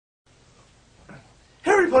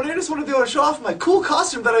Pony. I just wanted to go and show off my cool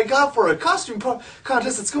costume that I got for a costume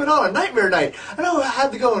contest that's going on Nightmare Night. I know I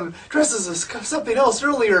had to go and dress as something else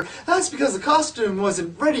earlier. That's because the costume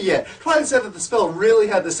wasn't ready yet. Twilight said that the spell really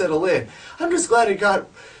had to settle in. I'm just glad it got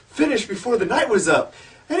finished before the night was up.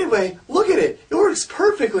 Anyway, look at it. It works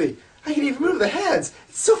perfectly. I can even move the hands.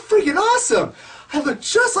 It's so freaking awesome. I look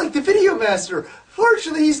just like the Video Master.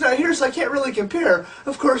 Fortunately, he's not here, so I can't really compare.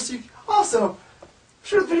 Of course, I'm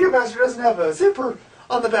sure the Video Master doesn't have a zipper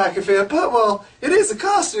on the back of it, but, well, it is a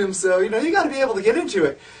costume, so, you got to be able to get into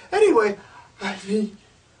it. Anyway, I mean,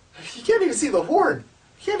 you can't even see the horn.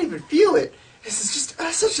 You can't even feel it. This is just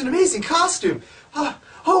such an amazing costume.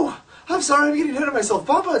 I'm sorry, I'm getting ahead of myself.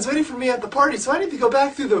 Bonbon's waiting for me at the party, so I need to go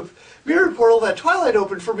back through the mirror portal that Twilight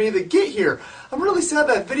opened for me to get here. I'm really sad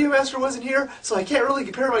that Video Master wasn't here, so I can't really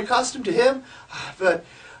compare my costume to him. But,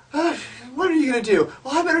 what are you going to do?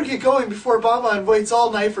 Well, I better get going before Bonbon waits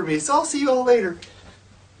all night for me, so I'll see you all later.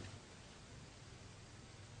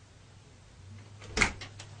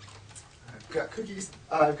 I've got cookies.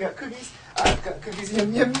 I've got cookies.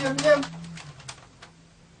 Yum, yum, yum, yum.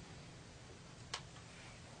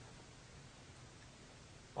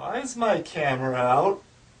 Why is my camera out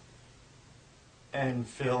and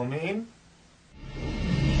filming?